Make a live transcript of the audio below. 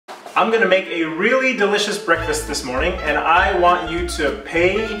I'm gonna make a really delicious breakfast this morning, and I want you to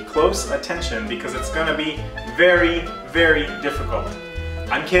pay close attention because it's gonna be very, very difficult.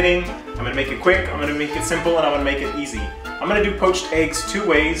 I'm kidding. I'm gonna make it quick, I'm gonna make it simple, and I'm gonna make it easy. I'm gonna do poached eggs 2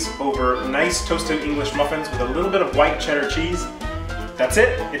 ways over nice toasted English muffins with a little bit of white cheddar cheese. That's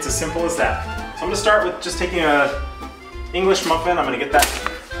it. It's as simple as that. So I'm gonna start with just taking a English muffin. I'm gonna get that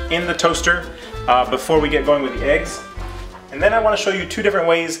in the toaster before we get going with the eggs. And then I wanna show you 2 different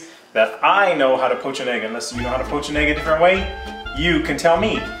ways that I know how to poach an egg. Unless you know how to poach an egg a different way, you can tell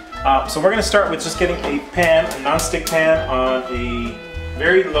me. So we're gonna start with just getting a pan, a non-stick pan on a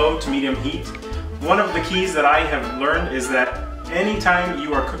very low to medium heat. One of the keys that I have learned is that anytime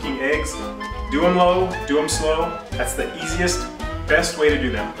you are cooking eggs, do them low, do them slow. That's the easiest, best way to do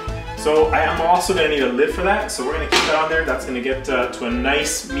them. So I am also gonna need a lid for that, so we're gonna keep that on there. That's gonna get to a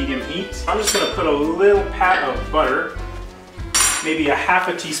nice medium heat. I'm just gonna put a little pat of butter, maybe a half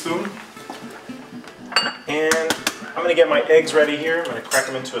a teaspoon. And I'm gonna get my eggs ready here. I'm gonna crack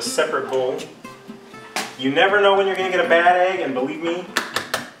them into a separate bowl. You never know when you're gonna get a bad egg, and believe me,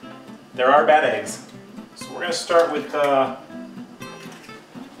 there are bad eggs. So we're gonna start with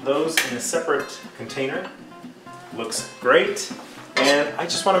those in a separate container. Looks great. And I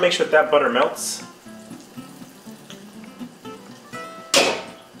just wanna make sure that butter melts.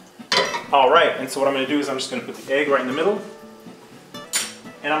 All right, and so what I'm gonna do is I'm just gonna put the egg right in the middle.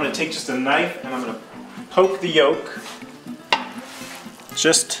 And I'm gonna take just a knife and I'm gonna poke the yolk.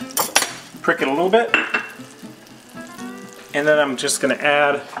 Just prick it a little bit. And then I'm just gonna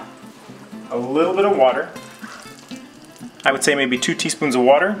add a little bit of water. I would say maybe 2 teaspoons of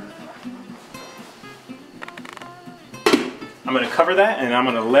water. I'm gonna cover that and I'm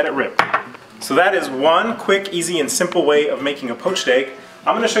gonna let it rip. So that is one quick, easy, and simple way of making a poached egg.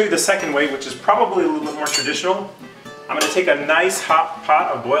 I'm gonna show you the second way, which is probably a little bit more traditional. I'm gonna take a nice hot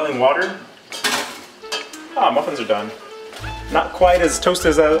pot of boiling water. Ah, muffins are done. Not quite as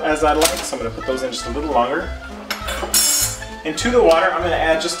toasted as I'd like, so I'm gonna put those in just a little longer. And to the water, I'm gonna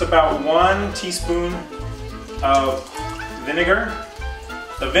add just about 1 teaspoon of vinegar.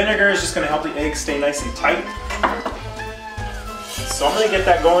 The vinegar is just gonna help the eggs stay nice and tight. So I'm gonna get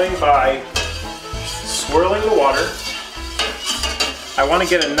that going by swirling the water. I wanna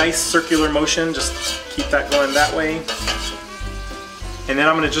get a nice circular motion, just keep that going that way. And then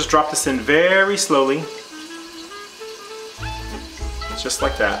I'm gonna just drop this in very slowly. Just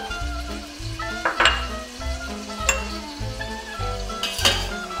like that.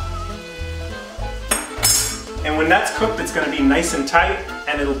 And when that's cooked, it's gonna be nice and tight,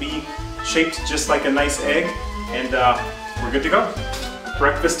 and it'll be shaped just like a nice egg, and we're good to go.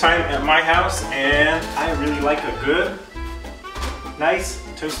 Breakfast time at my house, and I really like a good, nice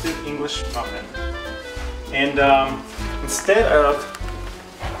toasted English muffin. And instead of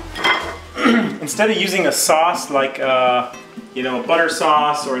using a sauce like you know, butter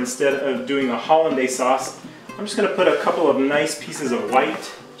sauce, or instead of doing a hollandaise sauce, I'm just gonna put a couple of nice pieces of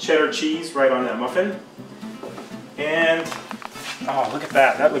white cheddar cheese right on that muffin. And oh, look at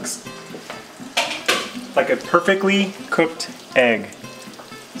that. That looks like a perfectly cooked egg.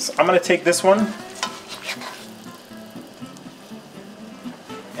 So I'm gonna take this one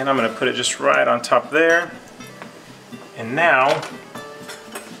and I'm gonna put it just right on top there. And now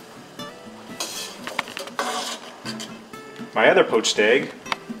my other poached egg.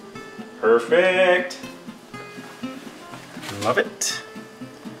 Perfect. Love it.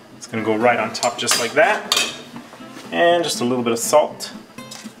 It's gonna go right on top just like that. And just a little bit of salt.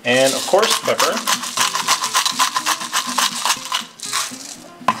 And of course, pepper.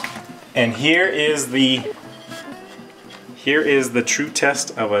 And here is the true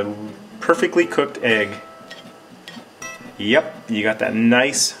test of a perfectly cooked egg. Yep, you got that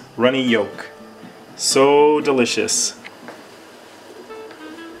nice runny yolk. So delicious.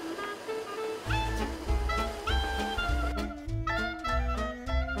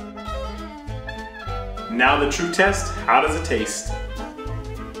 Now the true test, how does it taste?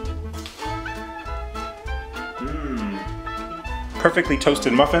 Perfectly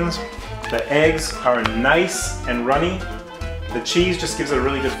toasted muffins. The eggs are nice and runny. The cheese just gives it a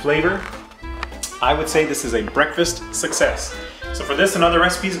really good flavor. I would say this is a breakfast success. So for this and other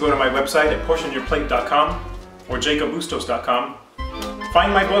recipes, go to my website at portionyourplate.com or jacobustos.com.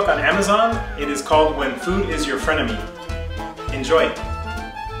 Find my book on Amazon. It is called When Food is Your Frenemy. Enjoy.